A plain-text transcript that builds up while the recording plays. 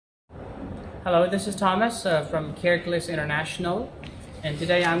Hello, this is Thomas from Calculus International, and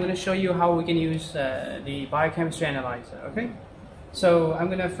today I'm going to show you how we can use the biochemistry analyzer. Okay, so I'm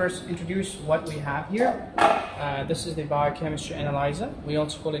going to first introduce what we have here. This is the biochemistry analyzer. We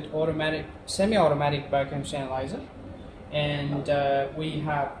also call it automatic, semi-automatic biochemistry analyzer, and we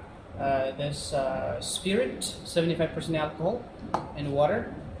have this spirit, 75% alcohol, and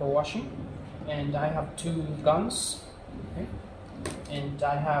water for washing, and I have two guns. Okay. And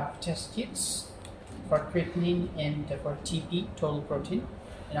I have test kits for creatinine and for TP, total protein.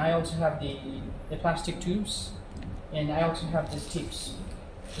 And I also have the plastic tubes, and I also have these tips,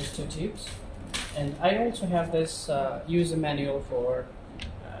 these two tubes. And I also have this user manual for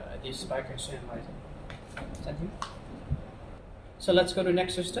this biochemistry analyzer. So let's go to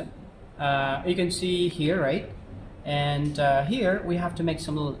next step. You can see here, right? And here we have to make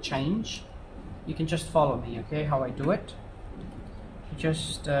some little change. You can just follow me, okay, how I do it.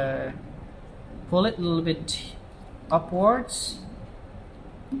 Just pull it a little bit upwards,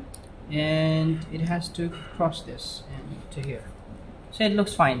 and it has to cross this and to here. So it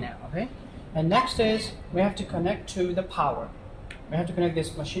looks fine now, okay? And next is we have to connect to the power. We have to connect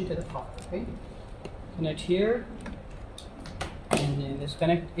this machine to the power, okay? Connect here, and then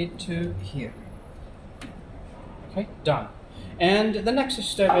disconnect it to here. Okay, done. And the next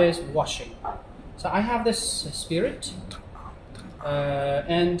step is washing. So I have this spirit.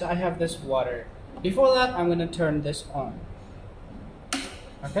 And I have this water. Before that, I'm going to turn this on.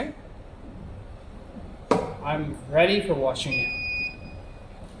 Okay? I'm ready for washing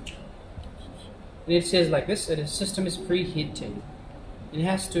now. And it says like this, the system is preheating. It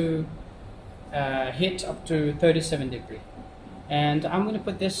has to hit up to 37 degrees. And I'm going to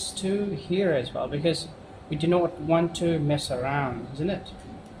put this to here as well, because we do not want to mess around, isn't it?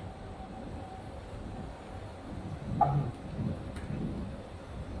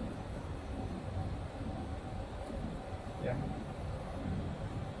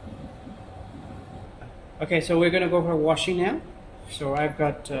 Okay, so we're gonna go for washing now. So I've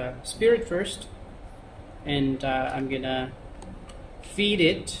got spirit first, and I'm gonna feed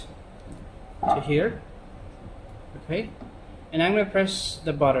it to here. Okay, and I'm gonna press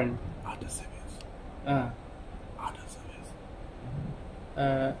the button.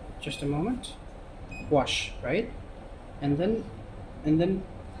 Just a moment. Wash, right? And then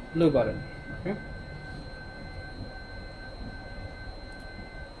blue button. Okay.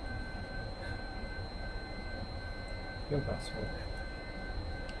 Your password.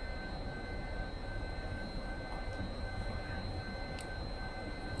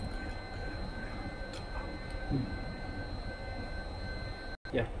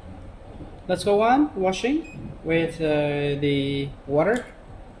 Yeah. Let's go on washing with the water.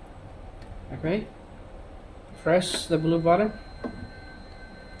 Okay. Press the blue button.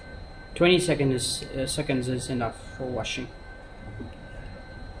 20 seconds is enough for washing.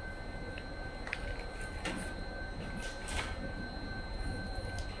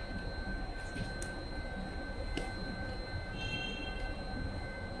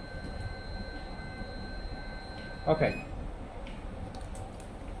 Okay,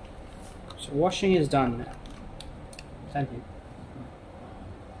 so washing is done now. Thank you.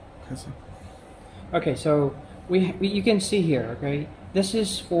 Okay, so you can see here, okay, this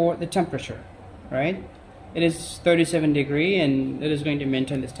is for the temperature, right? It is 37 degrees, and it is going to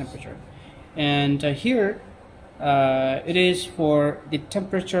maintain this temperature. And here it is for the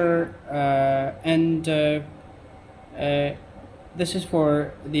temperature, and this is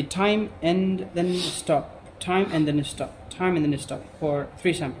for the time and then stop. Time and then stop, time and then stop for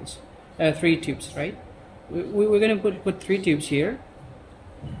 3 samples, 3 tubes, right? We're going to put 3 tubes here,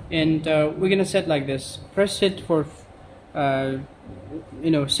 and we're going to set like this. Press it for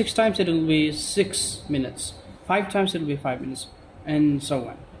 6 times it will be 6 minutes, 5 times it will be 5 minutes, and so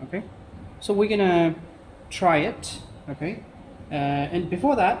on. Okay, so we're going to try it. Okay, and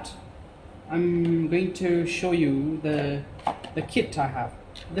before that, I'm going to show you the kit I have.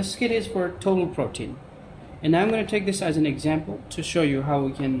 This kit is for total protein. And I'm going to take this as an example to show you how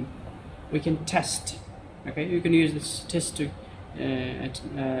we can test. Okay, you can use this test to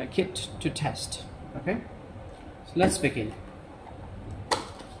kit to test. Okay, so let's begin.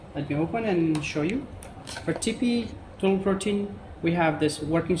 Let me open and show you. For TP, total protein, we have this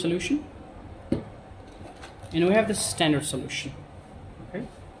working solution, and we have this standard solution. Okay,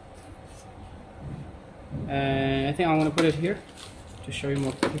 I think I'm going to put it here to show you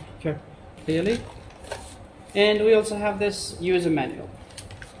more clearly. And we also have this user manual.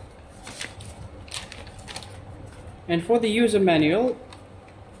 And for the user manual,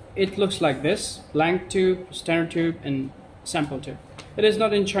 it looks like this: blank tube, standard tube, and sample tube. It is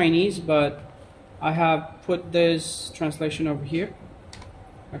not in Chinese, but I have put this translation over here.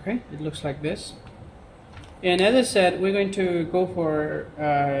 Okay, it looks like this. And as I said, we're going to go for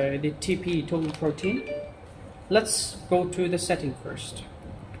the TP, total protein. Let's go to the setting first.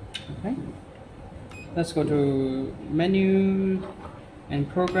 Okay, let's go to menu and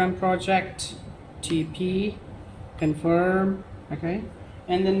program project, TP, confirm. Okay,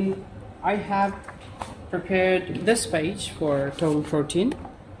 and then I have prepared this page for total protein.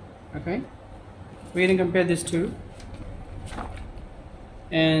 Okay, we're going to compare these two.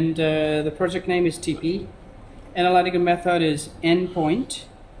 And the project name is TP. Analytical method is endpoint,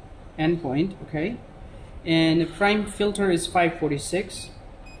 okay. And the prime filter is 546.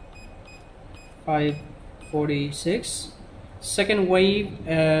 Second wave,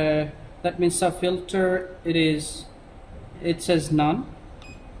 that means subfilter, it says none.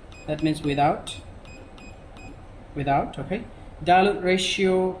 That means without, okay. Dilute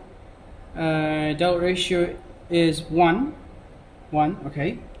ratio is 1,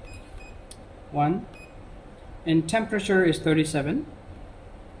 okay. 1. And temperature is 37.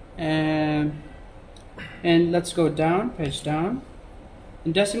 And let's go down, page down.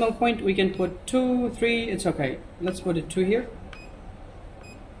 In decimal point we can put 2, 3, it's okay. Let's put it 2 here.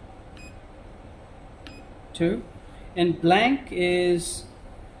 2. And blank is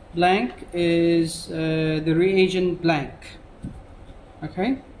the reagent blank.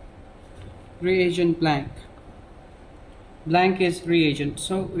 Okay? Reagent blank. Blank is reagent,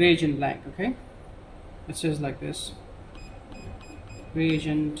 so reagent blank, okay? It says like this.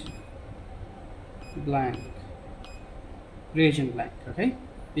 Reagent blank. Reagent blank, okay?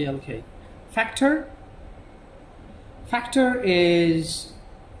 BLK. Factor is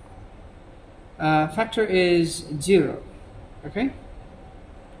 0, okay?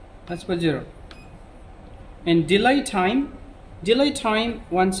 Let's put 0. And delay time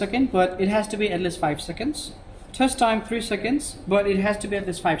 1 second, but it has to be at least 5 seconds. Test time 3 seconds, but it has to be at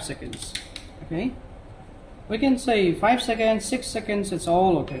least 5 seconds. Okay, we can say 5 seconds, 6 seconds, it's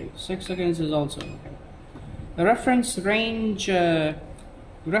all okay. 6 seconds is also okay. The reference range is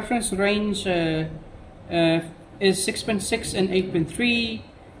 6.6 and 8.3,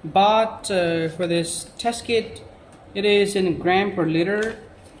 but for this test kit it is in gram per liter,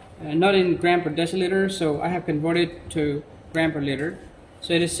 not in gram per deciliter, so I have converted to gram per liter.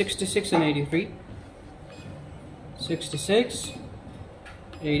 So it is 66 and 83. 66,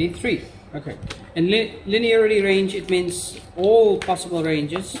 83. Okay. And linearity range, it means all possible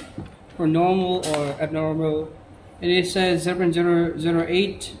ranges for normal or abnormal. And it says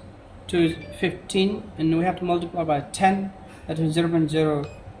 0.008 to 15, and we have to multiply by 10. That is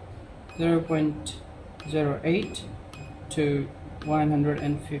 0.08 to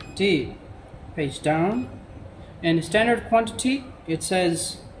 150. Page down. And standard quantity, it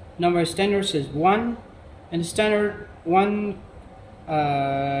says number of standards is 1, and standard 1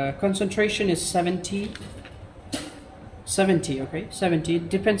 concentration is 70, okay, 70,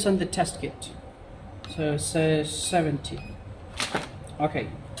 depends on the test kit, so it says 70. Okay,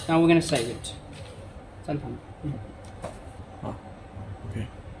 now we're gonna save it. Oh, okay.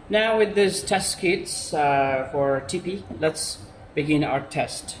 Now with these test kits for TP, let's begin our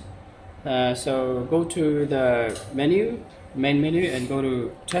test. So go to the main menu, and go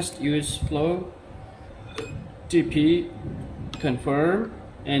to test use flow, TP, confirm.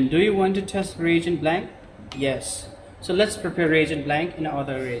 And do you want to test reagent blank? Yes. So let's prepare reagent blank and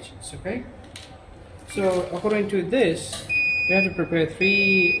other reagents. Okay, so according to this we have to prepare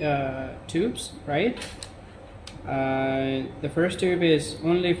 3 tubes, right? The first tube is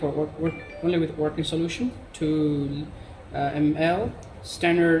only for only with working solution, 2 ml.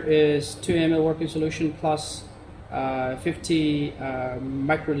 Standard is 2 ml working solution plus 50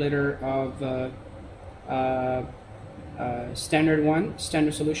 microliter of standard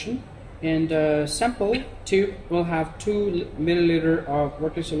solution. And sample tube will have 2 milliliter of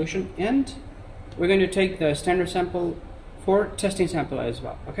working solution, and we're going to take the standard sample for testing sample as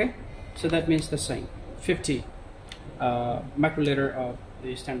well. Okay, so that means the same 50 microliter of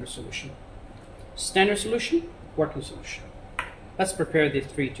the standard solution, working solution. Let's prepare the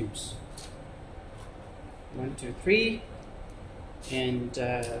 3 tubes. 1, 2, 3, and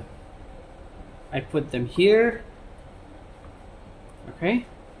I put them here. Okay,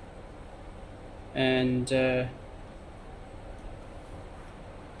 and can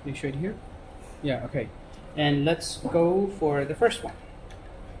you show it here? Yeah, okay. And let's go for the first one.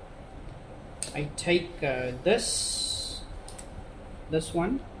 I take this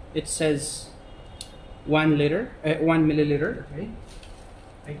one. It says 1 milliliter. Okay.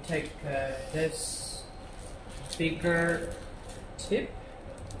 I take this bigger tip.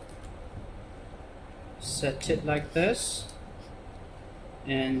 Set it like this,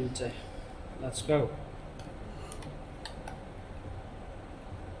 and let's go.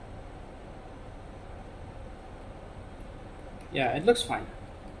 Yeah, it looks fine.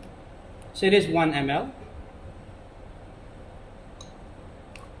 So it is 1 ml,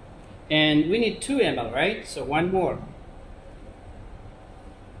 and we need 2 ml, right? So one more.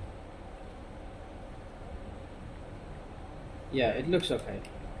 Yeah, it looks okay.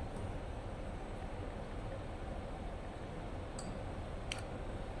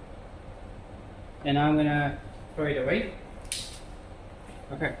 And I'm gonna throw it away.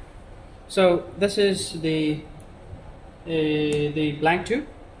 Okay. So this is the blank tube.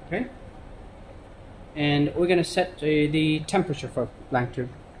 Okay. And we're gonna set the temperature for blank tube.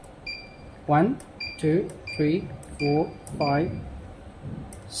 1, 2, 3, 4, 5,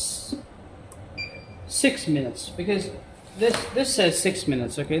 6 minutes, because this says 6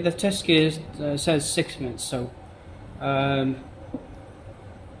 minutes. Okay, the test kit says 6 minutes. So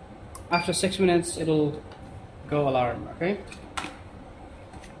after 6 minutes, it'll go alarm. Okay,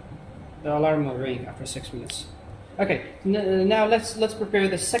 the alarm will ring after 6 minutes. Okay, now let's prepare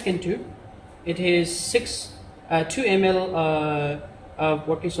the second tube. It is 2 ml of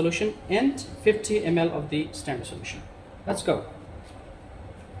working solution and 50 ml of the standard solution. Let's go.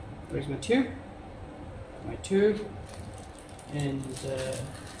 Where's my tube? My tube, and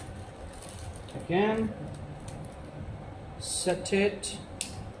again set it,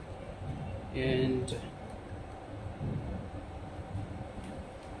 and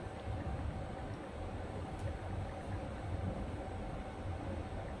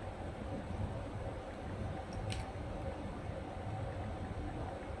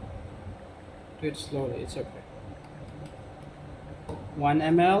do it slowly, it's okay. 1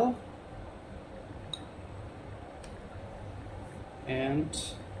 ml,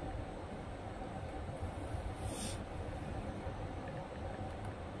 and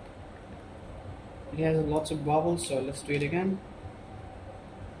it has lots of bubbles, so let's do it again.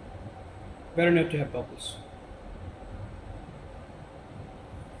 Better not to have bubbles.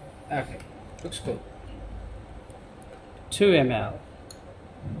 Okay, looks good. 2 ml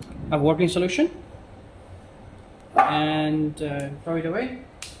of working solution, and throw it away.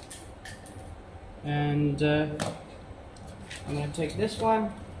 And I'm going to take this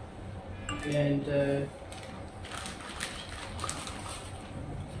one and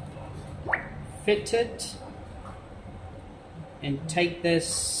fit it, and take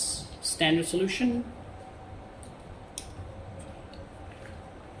this standard solution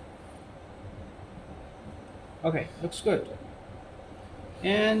okay, looks good,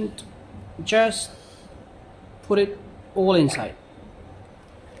 and just put it all inside.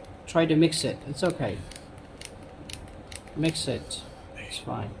 Try to mix it, it's okay. Mix it, it's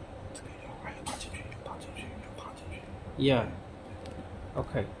fine. Yeah,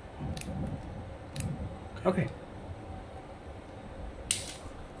 okay. Okay,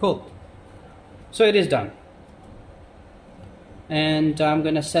 cool. So it is done, and I'm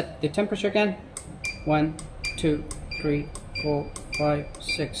gonna set the temperature again. 1, 2, 3, 4, 5,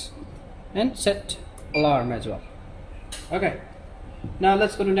 6, and set alarm as well. Okay, now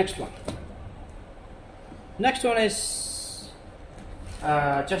let's go to next one. Next one is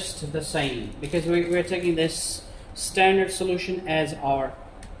just the same, because we're taking this standard solution as our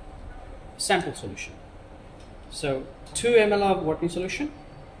sample solution. So 2 ml of working solution,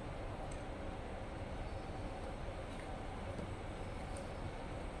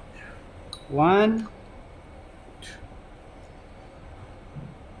 one,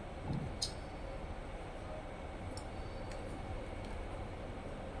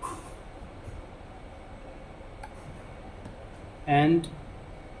 and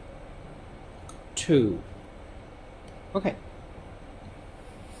 2. Okay,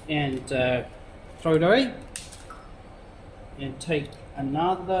 and throw it away, and take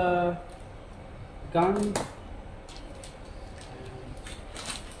another gun,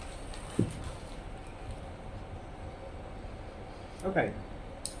 okay,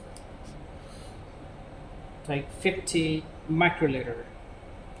 take 50 microliter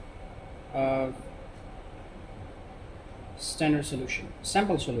of standard solution,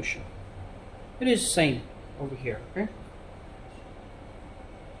 sample solution. It is same over here, okay?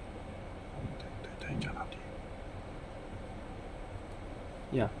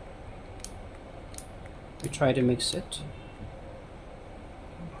 Yeah. We try to mix it.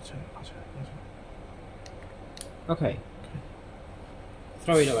 Okay.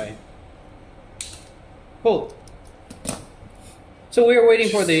 Throw it away. Cool. So we're waiting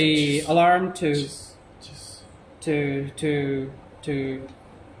for the alarm to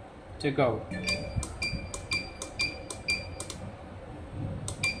go.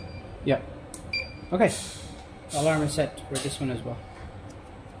 Yeah. Okay. Alarm is set for this one as well.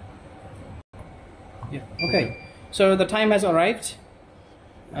 Yeah. Okay. So the time has arrived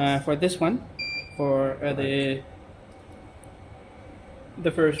for this one, for the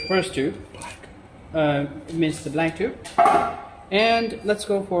first tube. It means the blank tube. And let's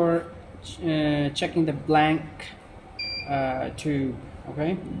go for checking the blank tube.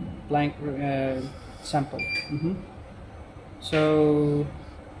 Okay, blank sample. So.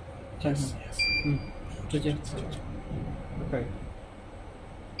 Yes. Okay.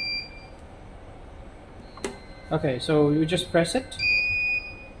 Okay, so you just press it,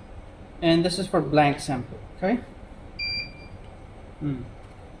 and this is for blank sample. Okay.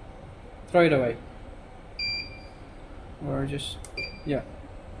 Throw it away, or just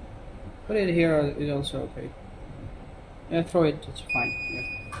put it here. Is also okay. Yeah, throw it. It's fine.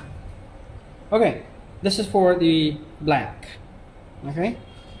 Yeah. Okay, this is for the blank. Okay.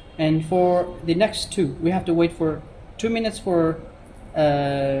 And for the next two, we have to wait for 2 minutes for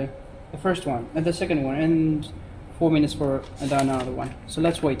the first one and the second one, and 4 minutes for another one. So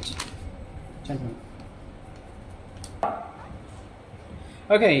let's wait. Gentlemen.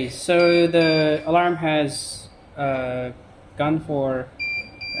 Okay, so the alarm has gone for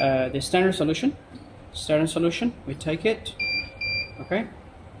the standard solution. Standard solution. We take it. Okay.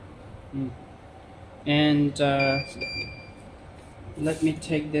 And let me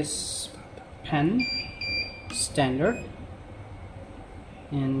take this pen, standard,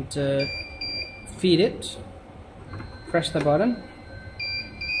 and feed it. Press the button.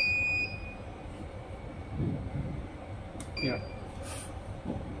 Yeah.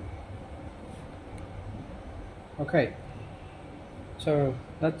 Okay. So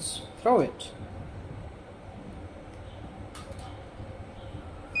let's throw it.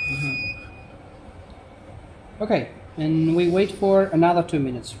 Okay. And we wait for another 2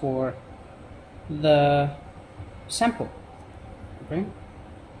 minutes for the sample. Okay.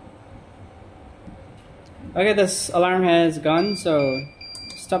 Okay, this alarm has gone, so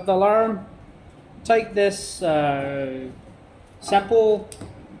stop the alarm. Take this sample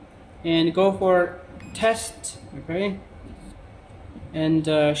and go for test. Okay. And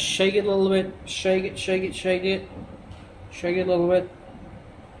shake it a little bit. Shake it a little bit,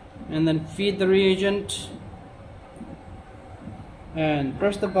 and then feed the reagent. And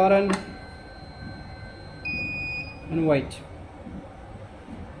press the button and wait.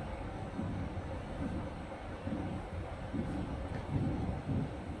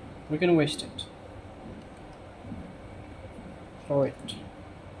 We're gonna waste it. Throw it.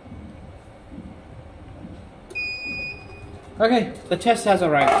 Okay, the test has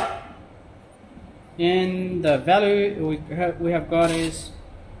arrived, and the value we have got is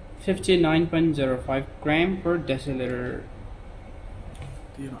 59.05 gram per deciliter.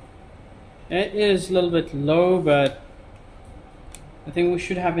 It is a little bit low, but I think we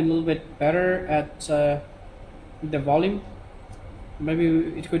should have been a little bit better at the volume. Maybe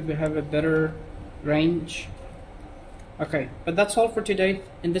it could have a better range. Okay, but that's all for today,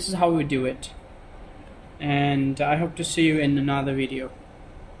 and this is how we do it. And I hope to see you in another video.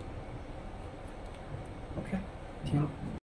 Okay.